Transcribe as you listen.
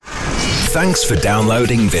Thanks for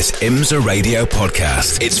downloading this IMSA Radio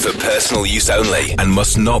podcast. It's for personal use only and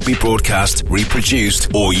must not be broadcast,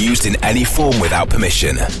 reproduced, or used in any form without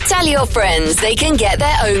permission. Tell your friends they can get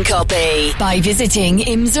their own copy by visiting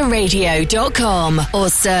imsaradio.com or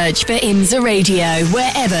search for IMSA Radio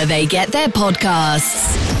wherever they get their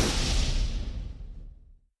podcasts.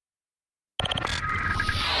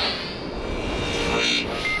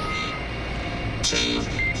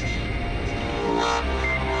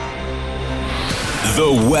 The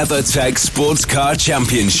WeatherTech Sports Car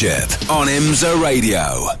Championship on IMSA Radio.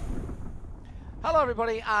 Hello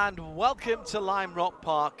everybody and welcome to Lime Rock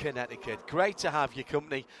Park, Connecticut. Great to have your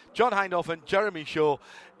company. John Hindhoff and Jeremy Shaw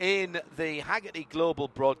in the Haggerty Global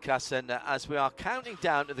Broadcast Centre as we are counting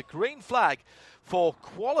down to the green flag for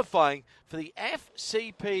qualifying for the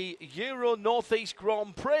FCP Euro Northeast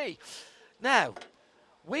Grand Prix. Now,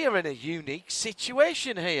 we are in a unique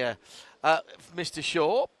situation here, Mr.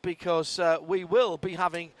 Shaw, because we will be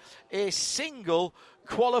having a single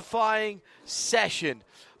qualifying session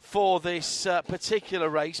for this particular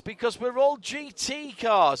race because we're all GT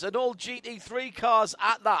cars and all GT3 cars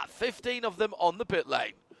at that, 15 of them on the pit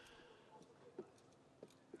lane.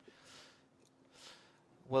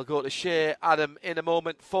 We'll go to share Adam in a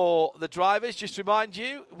moment for the drivers. Just to remind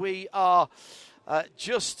you, we are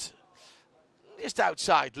just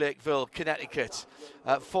outside Lakeville, Connecticut,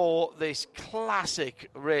 for this classic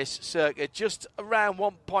race circuit, just around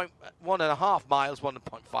 1.5 miles,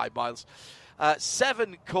 1.5 miles,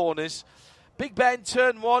 7 corners. Big bend,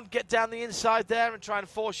 turn 1, get down the inside there and try and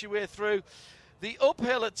force your way through. The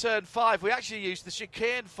uphill at turn 5, we actually used the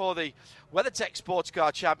chicane for the WeatherTech Sports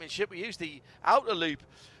Car Championship. We used the outer loop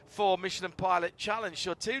for Michelin Pilot Challenge.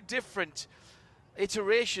 So 2 different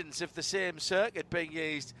iterations of the same circuit being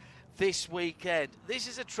used this weekend. This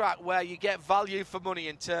is a track where you get value for money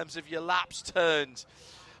in terms of your laps turned.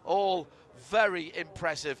 All very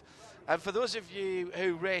impressive. And for those of you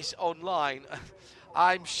who race online,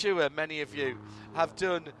 I'm sure many of you have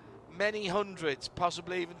done many hundreds,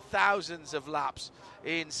 possibly even thousands of laps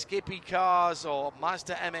in Skippy cars or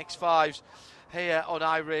Mazda MX-5s here on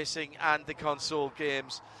iRacing and the console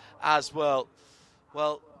games as well.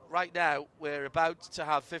 Well, right now, we're about to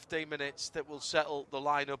have 15 minutes that will settle the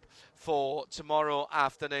lineup for tomorrow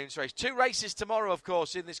afternoon's race. 2 races tomorrow, of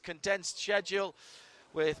course, in this condensed schedule,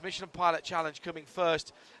 with Michelin Pilot Challenge coming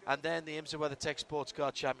first, and then the IMSA WeatherTech Sports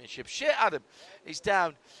Car Championship. Shea Adam is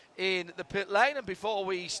down in the pit lane, and before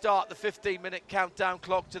we start the 15-minute countdown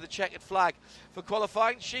clock to the checkered flag for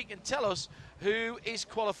qualifying, she can tell us who is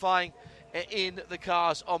qualifying in the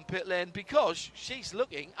cars on pit lane, because she's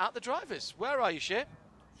looking at the drivers. Where are you, Shea?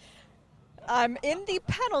 I'm in the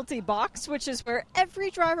penalty box, which is where every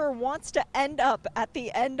driver wants to end up at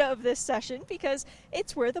the end of this session, because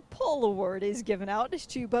it's where the pole award is given out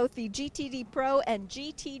to both the GTD Pro and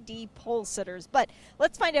GTD pole sitters. But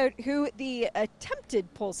let's find out who the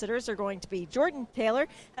attempted pole sitters are going to be. Jordan Taylor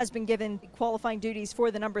has been given qualifying duties for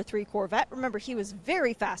the number 3 Corvette. Remember, he was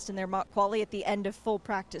very fast in their mock quali at the end of full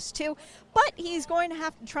practice too, but he's going to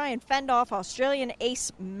have to try and fend off Australian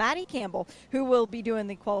ace Matty Campbell, who will be doing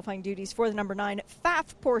the qualifying duties for the number 9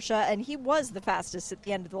 Pfaff Porsche, and he was the fastest at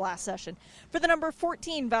the end of the last session. For the number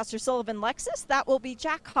 14 Vassar Sullivan Lexus, that will be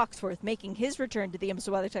Jack Hawksworth making his return to the IMSA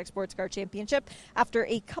WeatherTech Sports Car Championship after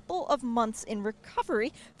a couple of months in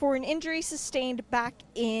recovery for an injury sustained back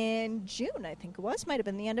in June, I think it was. Might have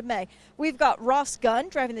been the end of May. We've got Ross Gunn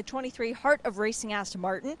driving the 23 Heart of Racing Aston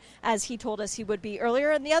Martin, as he told us he would be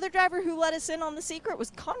earlier. And the other driver who let us in on the secret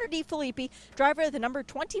was Connor D. Filippi, driver of the number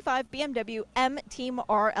 25 BMW M Team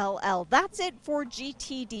RLL. That's it for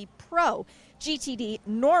GTD Pro. GTD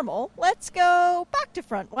Normal, let's go back to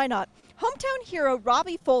front. Why not? Hometown hero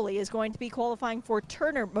Robbie Foley is going to be qualifying for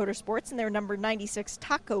Turner Motorsports in their number 96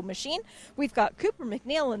 Taco machine. We've got Cooper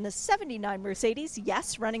McNeil in the 79 Mercedes,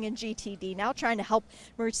 yes, running in GTD now, trying to help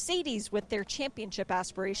Mercedes with their championship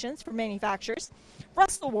aspirations for manufacturers.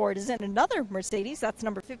 Russell Ward is in another Mercedes, that's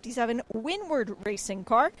number 57 Windward Racing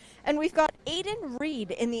car. And we've got Aiden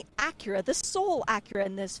Reed in the Acura, the sole Acura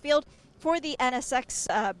in this field, for the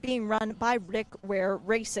NSX being run by Rick Ware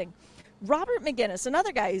Racing. Robert McGinnis,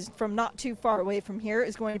 another guy who's from not too far away from here,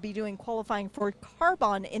 is going to be doing qualifying for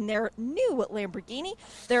Carbon in their new Lamborghini.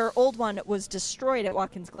 Their old one was destroyed at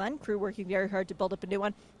Watkins Glen. Crew working very hard to build up a new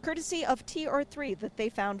one, courtesy of TR3 that they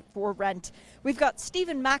found for rent. We've got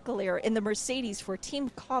Stephen McAleer in the Mercedes for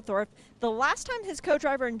Team Cawthorpe. The last time his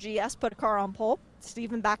co-driver in GS put a car on pole,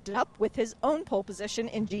 Stephen backed it up with his own pole position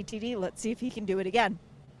in GTD. Let's see if he can do it again.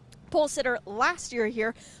 Pole sitter last year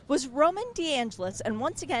here was Roman DeAngelis, and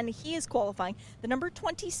once again he is qualifying the number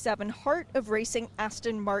 27 Heart of Racing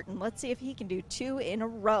Aston Martin. Let's see if he can do 2 in a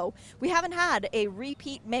row. We haven't had a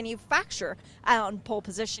repeat manufacturer on pole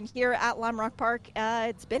position here at Lamrock Park.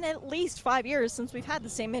 It's been at least 5 years since we've had the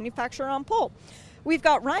same manufacturer on pole. We've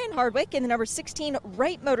got Ryan Hardwick in the number 16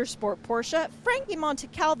 Wright Motorsport Porsche. Frankie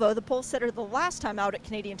Montecalvo, the pole sitter the last time out at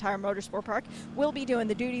Canadian Tire Motorsport Park, will be doing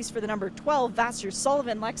the duties for the number 12 Vassar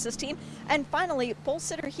Sullivan Lexus team. And finally, pole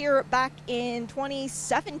sitter here back in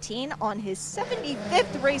 2017 on his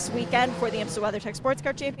 75th race weekend for the IMSA WeatherTech Sports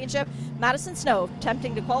Car Championship, Madison Snow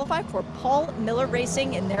attempting to qualify for Paul Miller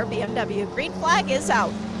Racing in their BMW. Green flag is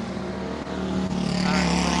out.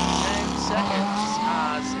 And 10 seconds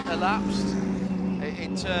has elapsed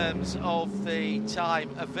in terms of the time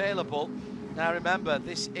available. Now remember,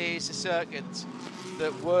 this is a circuit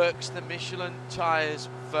that works the Michelin tyres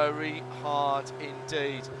very hard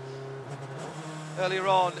indeed. Earlier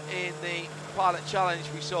on in the Pilot Challenge,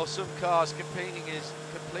 we saw some cars completing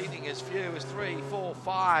as few as 3, 4,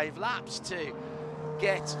 5 laps to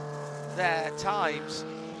get their times.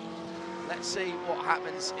 Let's see what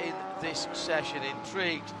happens in this session.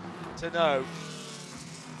 Intrigued to know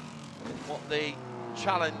what the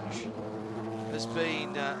challenge has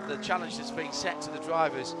been, the challenge that's been set to the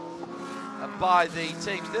drivers by the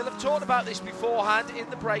teams. They'll have talked about this beforehand in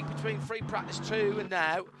the break between free practice 2 and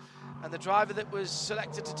now, and the driver that was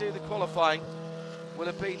selected to do the qualifying will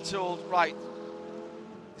have been told, right,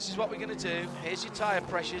 this is what we're going to do, here's your tyre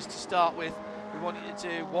pressures to start with, we want you to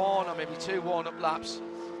do 1 or maybe 2 warm-up laps,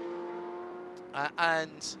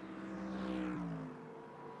 and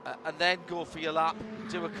then go for your lap,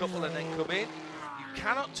 do a couple and then come in. You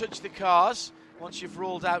cannot touch the cars once you've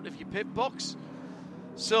rolled out of your pit box.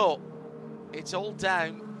 So it's all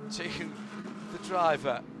down to the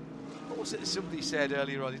driver. What was it that somebody said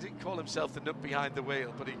earlier on? He didn't call himself the nut behind the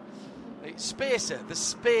wheel, but the spacer,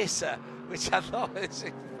 which I thought is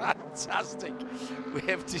a fantastic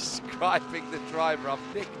way of describing the driver.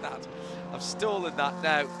 I've nicked that. I've stolen that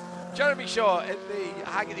now. Jeremy Shaw at the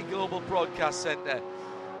Haggerty Global Broadcast Centre.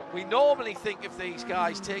 We normally think of these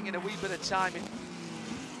guys taking a wee bit of time in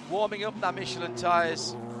warming up their Michelin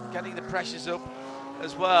tyres, getting the pressures up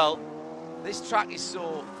as well. This track is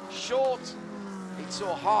so short, it's so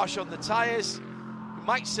harsh on the tyres. We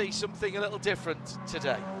might see something a little different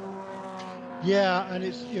today. Yeah, and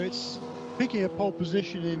it's picking a pole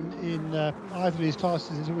position in either of these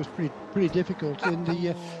classes is always pretty difficult. In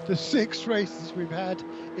the 6 races we've had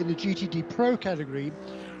in the GTD Pro category,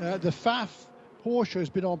 the FAF Porsche has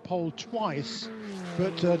been on pole twice,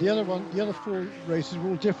 but the other 4 races were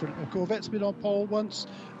all different. The Corvette's been on pole once,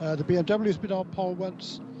 the BMW's been on pole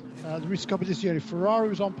once, the recent competizione Ferrari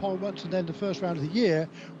was on pole once, and then the first round of the year,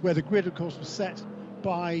 where the grid, of course, was set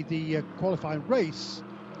by the qualifying race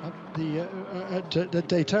at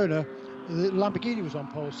Daytona, the Lamborghini was on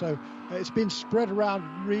pole. So it's been spread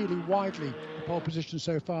around really widely, the pole position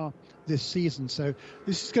so far this season. So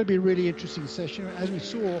this is going to be a really interesting session, as we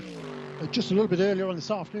saw just a little bit earlier on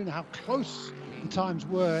this afternoon, how close the times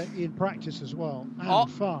were in practice as well,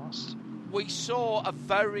 and fast. We saw a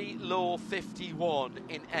very low 51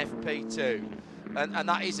 in FP2, and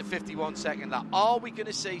that is a 51 second lap. Are we going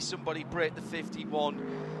to see somebody break the 51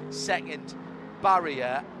 second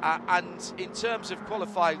barrier? And in terms of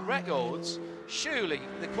qualifying records, surely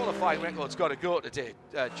the qualifying record's got to go today,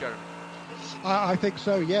 Jeremy. I think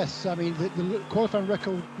so, yes. I mean, the qualifying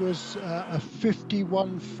record was a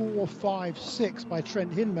 51.456 by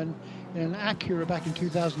Trent Hinman in an Acura back in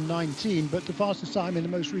 2019, but the fastest time in the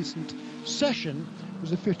most recent session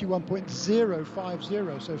was a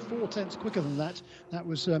 51.050, so 4 tenths quicker than that. That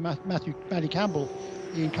was Matty Campbell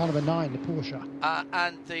in kind of a 9, the Porsche.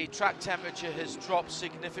 And the track temperature has dropped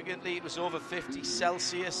significantly. It was over 50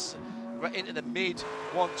 Celsius. Right into the mid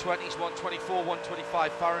 120s, 124,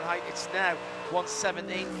 125 Fahrenheit. It's now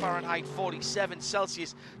 117 Fahrenheit, 47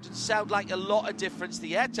 Celsius. Doesn't sound like a lot of difference.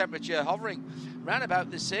 The air temperature hovering around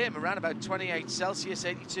about the same, around about 28 Celsius,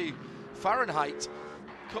 82 Fahrenheit.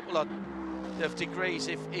 A couple of degrees,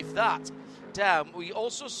 if that, down. We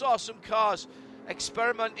also saw some cars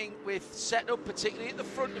experimenting with setup, particularly at the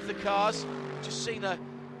front of the cars. Just seen a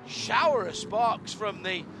shower of sparks from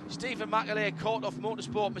the Stephen McAleer Courthoff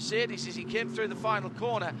Motorsport Mercedes as he came through the final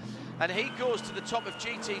corner, and he goes to the top of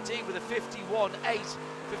GTD with a 51.8,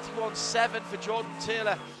 51.7 for Jordan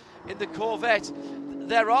Taylor in the Corvette.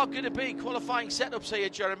 There are going to be qualifying setups here,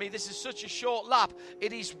 Jeremy. This is such a short lap.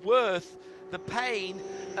 It is worth the pain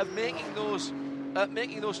of making those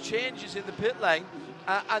changes in the pit lane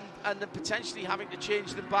and then potentially having to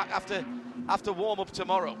change them back after warm-up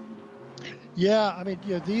tomorrow. Yeah, I mean,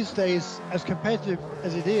 these days, as competitive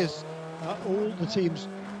as it is, all the teams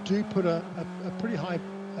do put a pretty high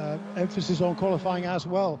emphasis on qualifying as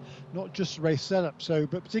well, not just race setup. So,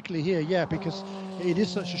 but particularly here, because it is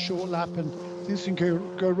such a short lap and things can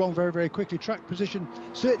go wrong very, very quickly. Track position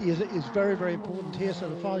certainly is very, very important here. So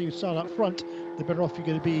the farther you start up front, the better off you're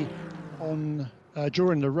going to be on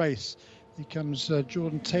during the race. Here comes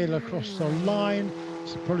Jordan Taylor across the line.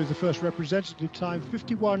 It's probably the first representative time,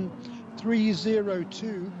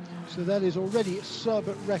 51.302. So that is already a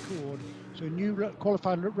Serbert record. So a new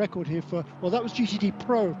qualifying record here for, well, that was GTD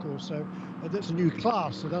Pro, of course. So that's a new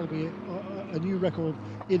class. So that'll be a new record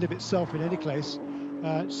in of itself in any case.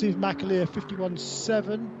 Steve McAleer,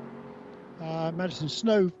 51.7. Madison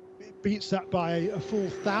Snow beats that by a full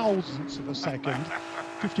thousandth of a second.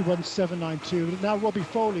 51.792. Now Robbie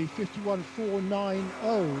Foley,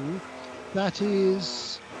 51.490. That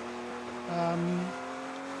is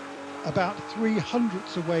about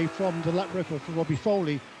 300ths away from the lap record for Robbie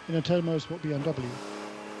Foley in a Turner Motorsport BMW.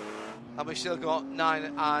 And we've still got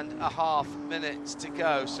 9.5 minutes to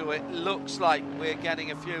go, so it looks like we're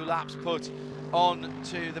getting a few laps put on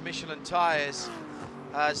to the Michelin tyres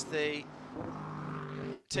as the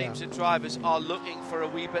teams and drivers are looking for a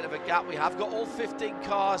wee bit of a gap. We have got all 15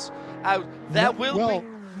 cars out. No, we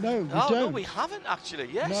haven't actually.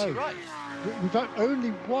 Yes, no. You're right. We've got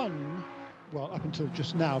only one, well, up until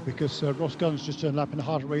just now, because Ross Gunn's just turned up in a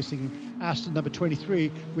hard racing Aston number 23.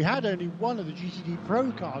 We had only one of the GTD Pro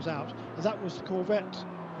cars out, and that was the Corvette.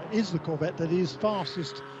 Is the Corvette that is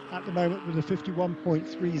fastest at the moment with a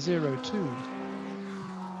 51.302.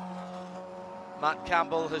 Matt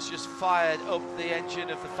Campbell has just fired up the engine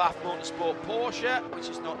of the Pfaff Motorsport Porsche, which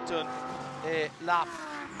has not done a lap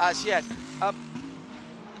as yet.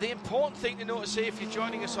 The important thing to notice here, if you're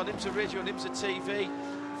joining us on IMSA Radio and IMSA TV,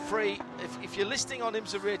 free. If you're listening on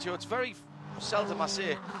IMSA Radio, it's very seldom I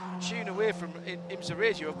say tune away from IMSA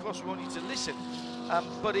Radio. Of course, we want you to listen.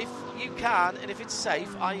 But if you can, and if it's safe,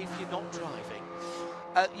 i.e. if you're not driving,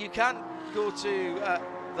 you can go to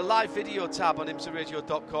the live video tab on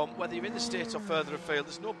IMSARadio.com, whether you're in the States or further afield.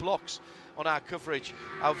 There's no blocks on our coverage,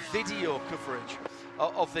 our video coverage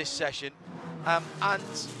of this session. And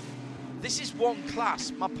this is one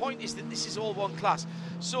class. My point is that this is all one class.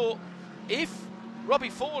 So if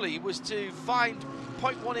Robbie Foley was to find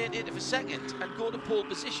 0.188 of a second and go to pole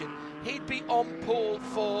position, he'd be on pole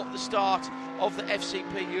for the start of the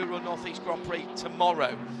FCP Euro Northeast Grand Prix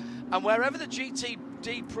tomorrow. And wherever the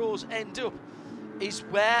GTD Pros end up is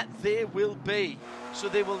where they will be. So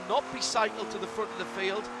they will not be cycled to the front of the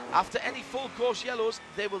field. After any full course yellows,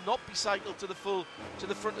 they will not be cycled to the front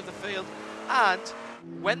of the field. And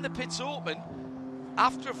when the pits open,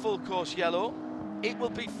 after a full course yellow, it will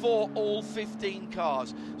be for all 15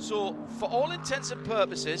 cars. So for all intents and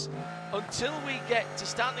purposes, until we get to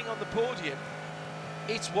standing on the podium,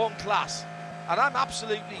 it's one class. And I am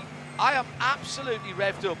absolutely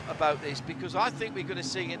revved up about this, because I think we're going to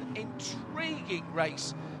see an intriguing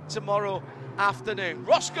race tomorrow afternoon.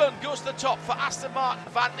 Roscoe goes to the top for Aston Martin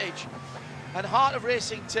Vantage, and Heart of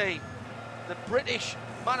Racing team, the British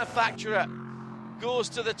manufacturer, goes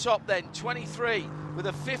to the top then, 23 with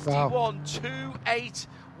a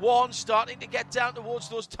 51.281, starting to get down towards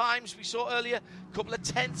those times we saw earlier, a couple of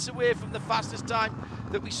tenths away from the fastest time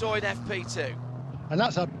that we saw in FP2. And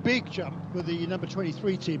that's a big jump with the number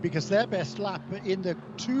 23 team, because their best lap in the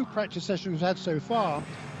two practice sessions we've had so far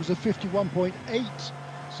was a 51.8.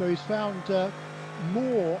 So he's found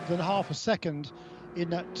more than half a second in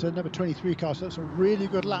that number 23 car. So that's a really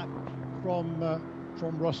good lap from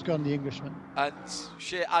Ross Gunn, the Englishman. And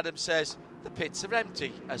Shea Adams says the pits are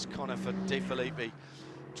empty as Conor De Filippi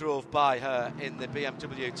drove by her in the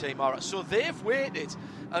BMW Team R. So they've waited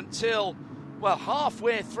until, well,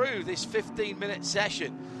 halfway through this 15-minute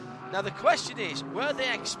session. Now the question is, were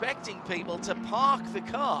they expecting people to park the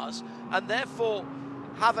cars and therefore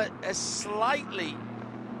have a slightly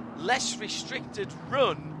less restricted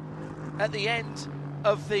run at the end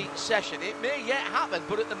of the session? It may yet happen,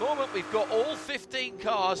 but at the moment we've got all 15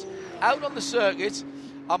 cars out on the circuit.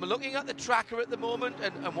 I'm looking at the tracker at the moment,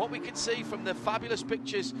 and what we can see from the fabulous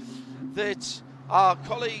pictures that our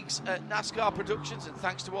colleagues at NASCAR Productions, and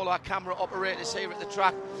thanks to all our camera operators here at the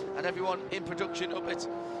track and everyone in production up at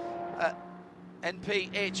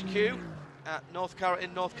NPHQ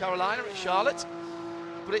in North Carolina at Charlotte.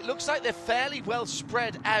 But it looks like they're fairly well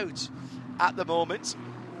spread out at the moment.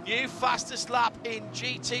 New fastest lap in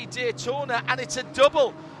GT Daytona, and it's a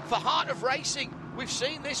double for Heart of Racing. We've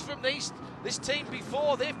seen this from these This team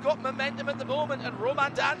before, they've got momentum at the moment, and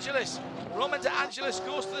Roman De Angelis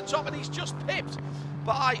goes to the top, and he's just pipped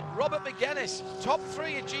by Robert McGuinness. Top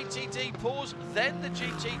 3 at GTD pause, then the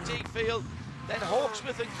GTD field, then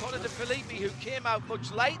Hawksworth and Connor De Filippi, who came out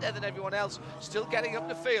much later than everyone else, still getting up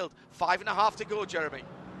the field. 5.5 to go, Jeremy.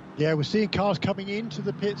 Yeah, we're seeing cars coming into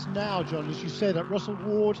the pits now, John, as you said, at Russell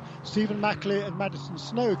Ward, Stephen Mackley and Madison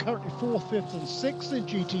Snow, currently 4th, 5th and 6th in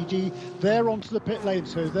GTD. They're onto the pit lane,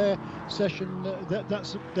 so their session,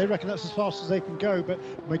 they reckon that's as fast as they can go. But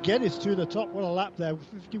McGuinness to the top, what a lap there,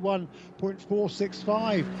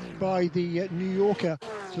 51.465 by the New Yorker.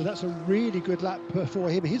 So that's a really good lap for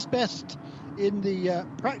him. His best in the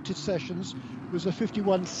practice sessions was a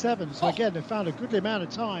 51.7, so again, they found a goodly amount of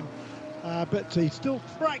time. But he's still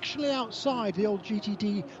fractionally outside the old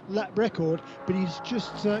GTD lap record, but he's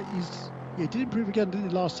just, he did improve again, didn't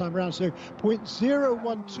he, last time around? So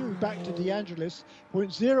 0.012 back to De Angelis,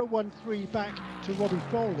 0.013 back to Robbie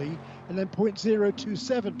Foley, and then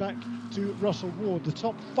 0.027 back to Russell Ward. The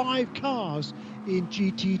top 5 cars in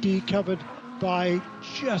GTD covered by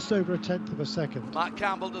just over 1/10 of a second. Matt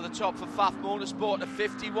Campbell to the top for Pfaff Motorsport, a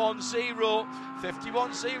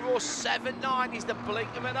 51.079. He's the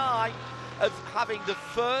blink of an eye of having the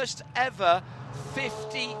first ever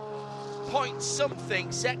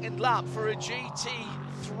 50-point-something second lap for a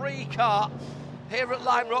GT3 car here at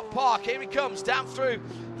Lime Rock Park. Here he comes down through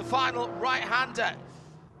the final right-hander,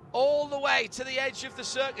 all the way to the edge of the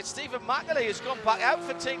circuit. Stephen Mackley has gone back out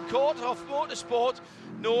for Tim Courthoff Motorsport.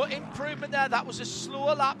 No improvement there. That was a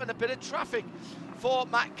slower lap and a bit of traffic for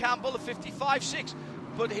Matt Campbell, a 55.6.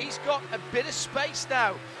 But he's got a bit of space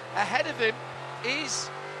now. Ahead of him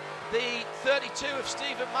is the 32 of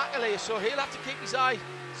Stephen Mackley, so he'll have to keep his eyes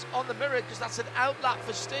on the mirror, because that's an outlap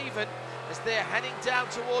for Stephen as they're heading down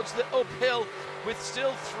towards the uphill with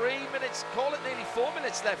still 3 minutes, call it nearly 4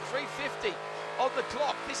 minutes left, 3:50 on the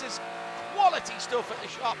clock. This is quality stuff at the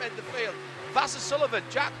sharp end of the field. Vassar Sullivan,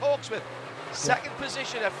 Jack Hawksworth, second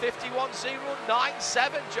position at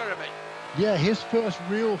 51.097, Jeremy. Yeah, his first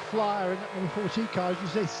real flyer in that number 14 car, as you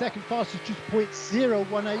say, second fastest, just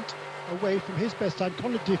 0.018 away from his best time.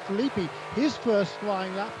 Connor De Filippi, his first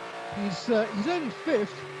flying lap, he's only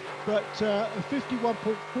 5th, but a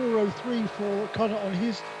 51.403 for Connor on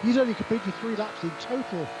his. He's only completed 3 laps in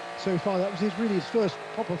total so far. That was really his first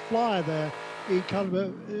proper flyer there in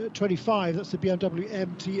caliber 25. That's the BMW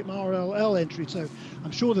MT-RLL entry. So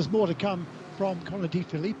I'm sure there's more to come from Connor De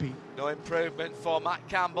Filippi. No improvement for Matt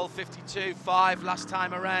Campbell, 52.5 last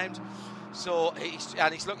time around. So he's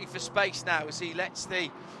looking for space now as he lets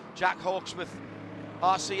the Jack Hawksworth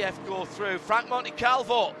RCF go through. Frank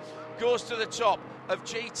Montecalvo goes to the top of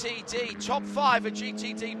GTD. Top 5 of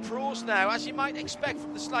GTD pros now, as you might expect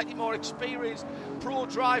from the slightly more experienced pro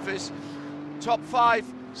drivers. Top 5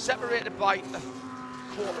 separated by a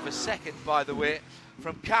quarter of a second, by the way,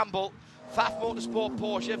 from Campbell. Pfaff Motorsport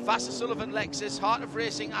Porsche, Vassar Sullivan Lexus, Heart of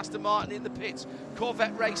Racing Aston Martin in the pits,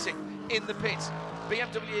 Corvette Racing in the pits,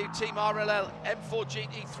 BMW Team RLL M4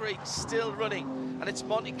 GT3 still running, and it's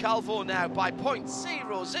Montecalvo now by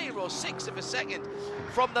 0.006 of a second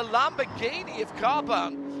from the Lamborghini of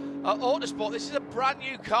Carbon Autosport. This is a brand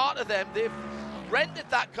new car to them. They've rented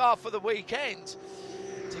that car for the weekend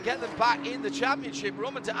to get them back in the championship.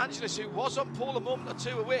 Roman De Angelis, who was on pole a moment or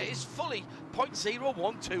two away, is fully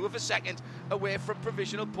 0.012 of a second away from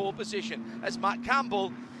provisional pole position, as Matt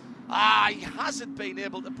Campbell, he hasn't been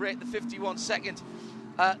able to break the 51-second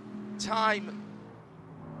time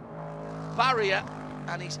barrier,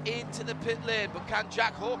 and he's into the pit lane. But can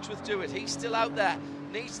Jack Hawksworth do it? He's still out there,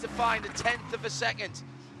 needs to find a 1/10 of a second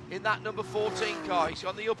in that number 14 car. He's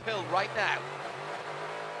on the uphill right now.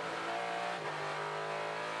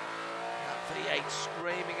 V8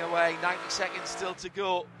 screaming away, 90 seconds still to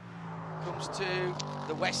go. Comes to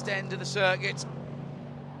the west end of the circuit,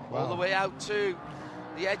 all the way out to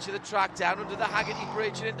the edge of the track, down under the Haggerty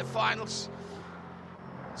Bridge, and into the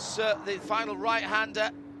final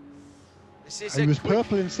right-hander. He was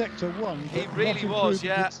purple in Sector 1. He really was,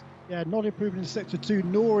 yeah. Yeah, not improving in Sector 2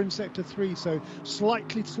 nor in Sector 3, so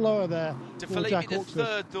slightly slower there. De Filippi to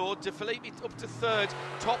third, though. De Filippi up to third.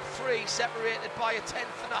 Top 3 separated by a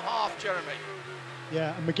 1/10.5, Jeremy.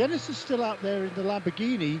 Yeah, and McGuinness is still out there in the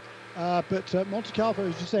Lamborghini, but Montecalvo,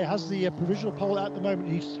 as you say, has the provisional pole at the moment.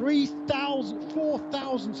 He's 4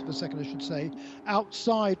 thousandths of a second, I should say,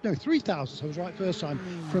 outside. No, 3 thousandths, I was right first time,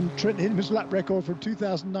 from Trent Hinman's lap record from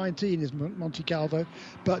 2019 is Montecalvo,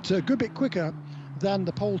 but a good bit quicker than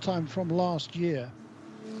the pole time from last year,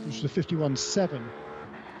 which was a 51.7.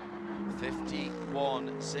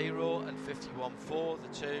 51.0 and 51.4, the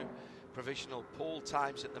two provisional pole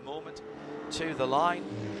times at the moment. To the line,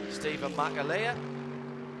 Stephen McAleer.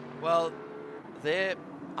 Well, they're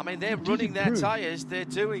running their tyres. They're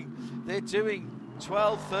doing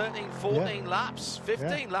 12, 13, 14 laps,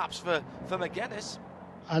 15 laps for McGuinness.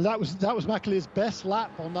 And that was McAleer's best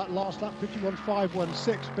lap on that last lap,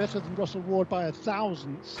 51.516, better than Russell Ward by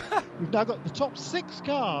 1,000th. We've now got the top 6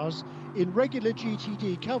 cars in regular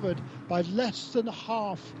GTD covered by less than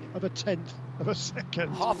half of a tenth of a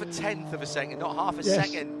second. Half a tenth of a second, not half a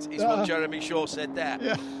second, is what Jeremy Shaw said there.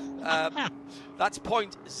 Yeah. That's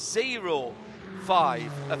 0.05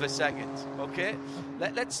 of a second. Okay,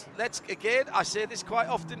 let's again. I say this quite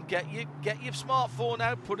often. Get your smartphone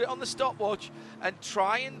out, put it on the stopwatch, and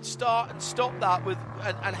try and start and stop that with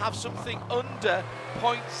and have something under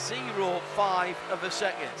 0.05 of a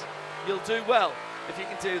second. You'll do well if you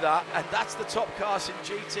can do that, and that's the top cars in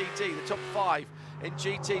GTD, the top 5 in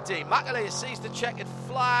GTD. McAleer sees the checkered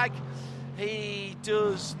flag. He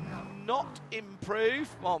does not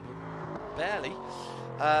improve, well, barely.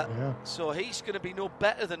 So he's going to be no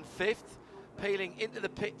better than 5th. Peeling into the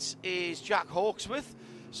pits is Jack Hawksworth.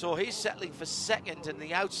 So he's settling for 2nd in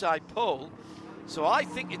the outside pole. So I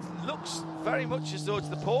think it looks very much as though it's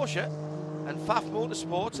the Porsche and Pfaff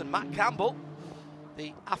Motorsports and Matt Campbell,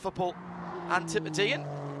 the affable Antipodean.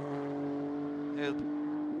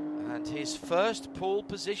 And his first pole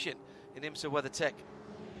position in IMSA WeatherTech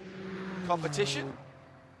competition.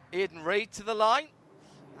 Aidan Reid to the line.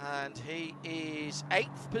 And he is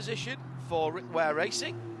 8th position for Rick Ware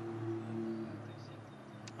Racing.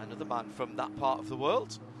 Another man from that part of the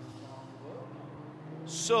world.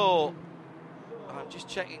 So, I'm just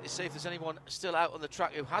checking to see if there's anyone still out on the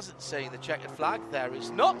track who hasn't seen the checkered flag. There is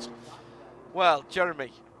not. Well,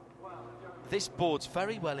 Jeremy, this bodes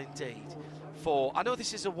very well indeed for... I know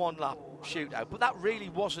this is a one-lap shootout, but that really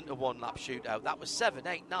wasn't a one-lap shootout. That was 7,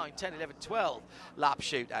 8, 9, 10, 11, 12 lap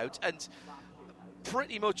shootout. And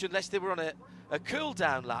pretty much, unless they were on a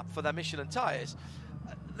cool-down lap for their Michelin tyres,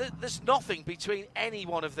 there's nothing between any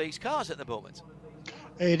one of these cars at the moment.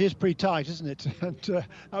 It is pretty tight, isn't it? And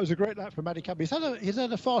that was a great lap for Matty Campbell. He's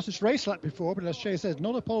had a fastest race lap before, but as Shay says,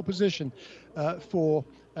 not a pole position for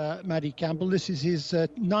Matty Campbell. This is his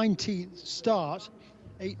 19th start,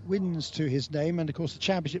 8 wins to his name, and of course the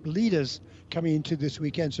championship leaders coming into this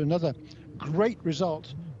weekend. So another great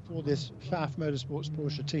result for this Pfaff Motorsports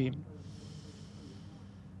Porsche team.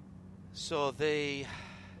 So the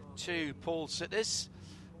 2 pole sitters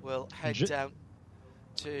will head down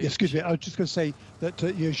to... Excuse me, I was just going to say that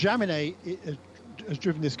Jaminet has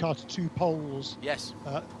driven this car to 2 poles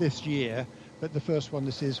this year, but the first one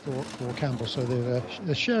this is for Campbell, so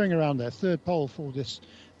they're sharing around their 3rd pole for this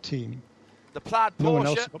team. The plaid Porsche... No one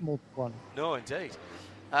else has got more than one. No, indeed.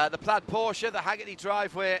 The plaid Porsche, the Haggerty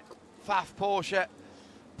driveway, Pfaff Porsche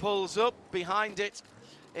pulls up. Behind it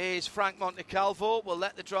is Frank Montecalvo. Will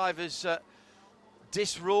let the drivers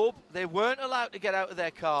disrobe. They weren't allowed to get out of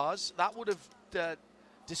their cars. That would have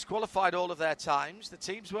disqualified all of their times. The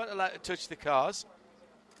teams weren't allowed to touch the cars.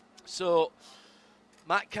 So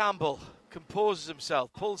Matt Campbell composes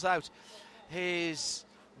himself, pulls out his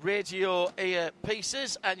radio ear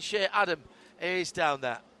pieces, and Shea Adam is down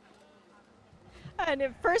there. And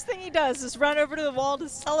the first thing he does is run over to the wall to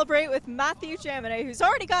celebrate with Matthew Jaminet, who's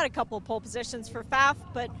already got a couple of pole positions for Pfaff.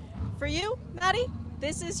 But for you, Matty,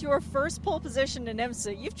 this is your first pole position in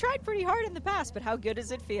IMSA. You've tried pretty hard in the past, but how good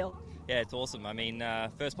does it feel? Yeah, it's awesome. I mean,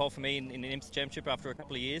 first pole for me in the IMSA Championship after a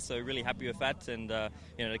couple of years, so really happy with that. And,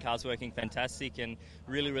 the car's working fantastic and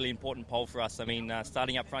really, really important pole for us. I mean,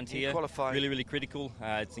 starting up front here, really, really critical.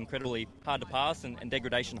 It's incredibly hard to pass and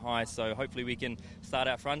degradation high, so hopefully we can start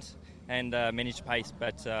out front and manage the pace.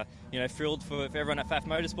 But, thrilled for everyone at Pfaff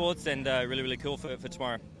Motorsports and really, really cool for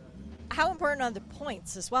tomorrow. How important are the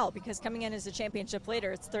points as well? Because coming in as a championship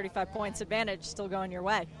leader, it's 35 points advantage still going your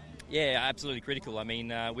way. Yeah, absolutely critical. I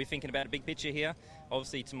mean, we're thinking about a big picture here.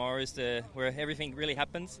 Obviously, tomorrow is where everything really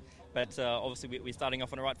happens. But obviously, we're starting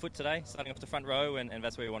off on the right foot today, starting off the front row, and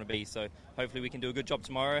that's where we want to be. So hopefully we can do a good job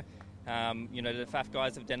tomorrow. The Pfaff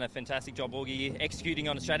guys have done a fantastic job all year executing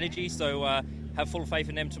on the strategy. So have full faith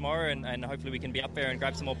in them tomorrow, and hopefully we can be up there and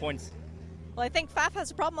grab some more points. Well, I think Pfaff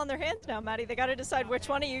has a problem on their hands now, Matty. They got to decide which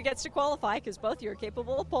one of you gets to qualify, because both of you are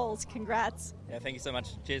capable of poles. Congrats. Yeah, thank you so much.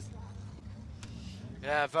 Cheers.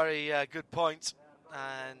 Yeah, very good point.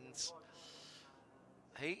 And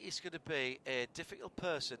he is going to be a difficult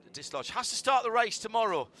person to dislodge. Has to start the race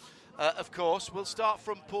tomorrow, of course. We'll start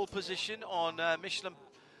from pole position on Michelin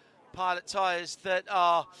Pilot tyres that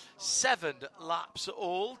are 7 laps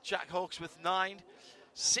all. Jack Hawksworth 9,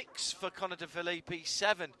 6 for Conor De Filippi,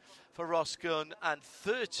 7 for Ross Gunn, and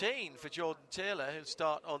 13 for Jordan Taylor, who'll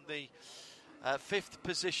start on the 5th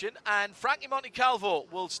position. And Frankie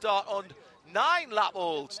Montecalvo will start on 9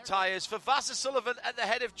 lap-old tyres for Vasser Sullivan at the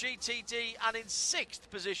head of GTD, and in 6th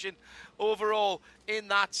position overall in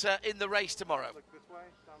the race tomorrow.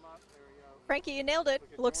 Frankie, you nailed it.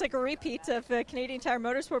 Looks like a repeat of Canadian Tire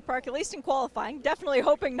Motorsport Park, at least in qualifying. Definitely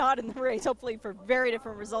hoping not in the race, hopefully for very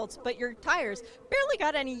different results. But your tires barely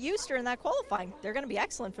got any use during that qualifying. They're going to be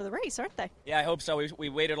excellent for the race, aren't they? Yeah, I hope so. We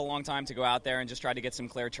waited a long time to go out there and just tried to get some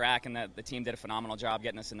clear track, and the team did a phenomenal job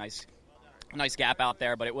getting us a nice gap out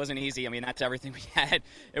there, but it wasn't easy. I mean, that's everything we had.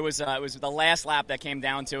 It was the last lap that came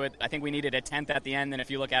down to it. I think we needed a 10th at the end, and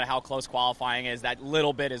if you look at how close qualifying is, that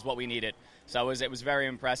little bit is what we needed. So it was very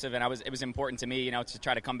impressive, and it was important to me, to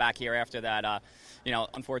try to come back here after that,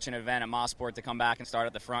 unfortunate event at Mosport, to come back and start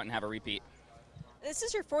at the front and have a repeat. This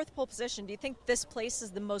is your 4th pole position. Do you think this place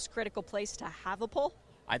is the most critical place to have a pole?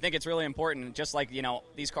 I think it's really important. Just like,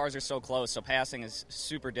 these cars are so close, so passing is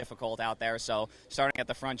super difficult out there. So starting at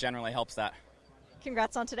the front generally helps that.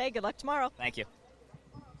 Congrats on today. Good luck tomorrow. Thank you.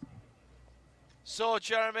 So,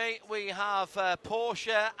 Jeremy, we have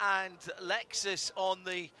Porsche and Lexus on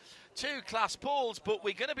the 2 class poles, but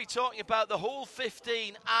we're going to be talking about the whole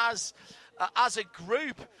 15 as a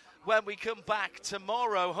group when we come back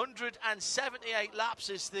tomorrow. 178 laps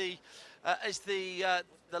is the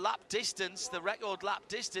lap distance, the record lap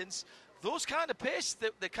distance. Those kind of pace,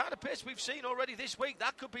 the kind of pace we've seen already this week,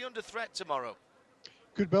 that could be under threat tomorrow.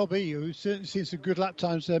 Could well be. We've certainly seen some good lap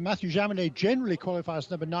times. Matthew Jaminet generally qualifies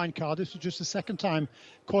number 9 car. This was just the second time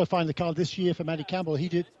qualifying the car this year for Matty Campbell. He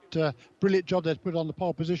did a brilliant job there to put on the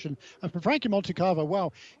pole position. And for Frankie Montecalvo,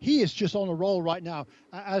 well, he is just on a roll right now.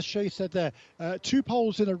 As Shay said there, 2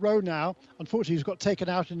 poles in a row now. Unfortunately, he's got taken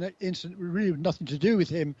out in an incident really nothing to do with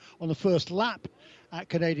him on the first lap at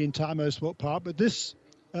Canadian Tire Motorsport Park. But this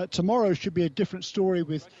tomorrow should be a different story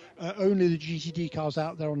with only the GTD cars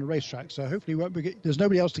out there on the racetrack. So hopefully there's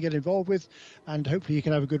nobody else to get involved with, and hopefully you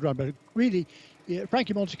can have a good run. But really,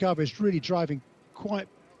 Frankie Montecalvo is really driving quite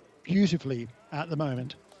beautifully at the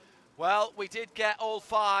moment. Well, we did get all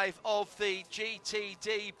 5 of the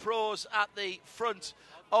GTD pros at the front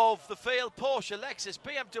of the field. Porsche, Lexus,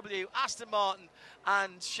 BMW, Aston Martin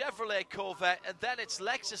and Chevrolet Corvette, and then it's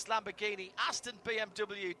Lexus, Lamborghini, Aston,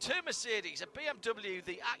 BMW, 2 Mercedes, a BMW,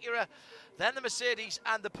 the Acura, then the Mercedes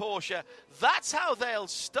and the Porsche. That's how they'll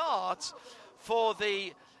start for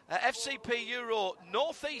the FCP Euro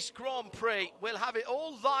Northeast Grand Prix. We'll have it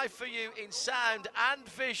all live for you in sound and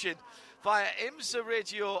vision via IMSA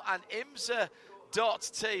Radio and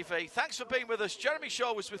IMSA.tv. Thanks for being with us. Jeremy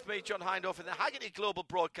Shaw was with me, John Hindhaugh, in the Haggerty Global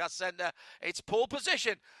Broadcast Centre. It's pole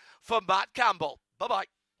position for Matt Campbell. Bye-bye.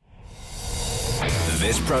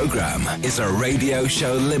 This programme is a Radio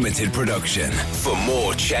Show Limited production. For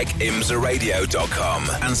more, check imsaradio.com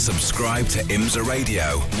and subscribe to IMSA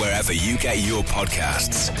Radio wherever you get your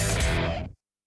podcasts.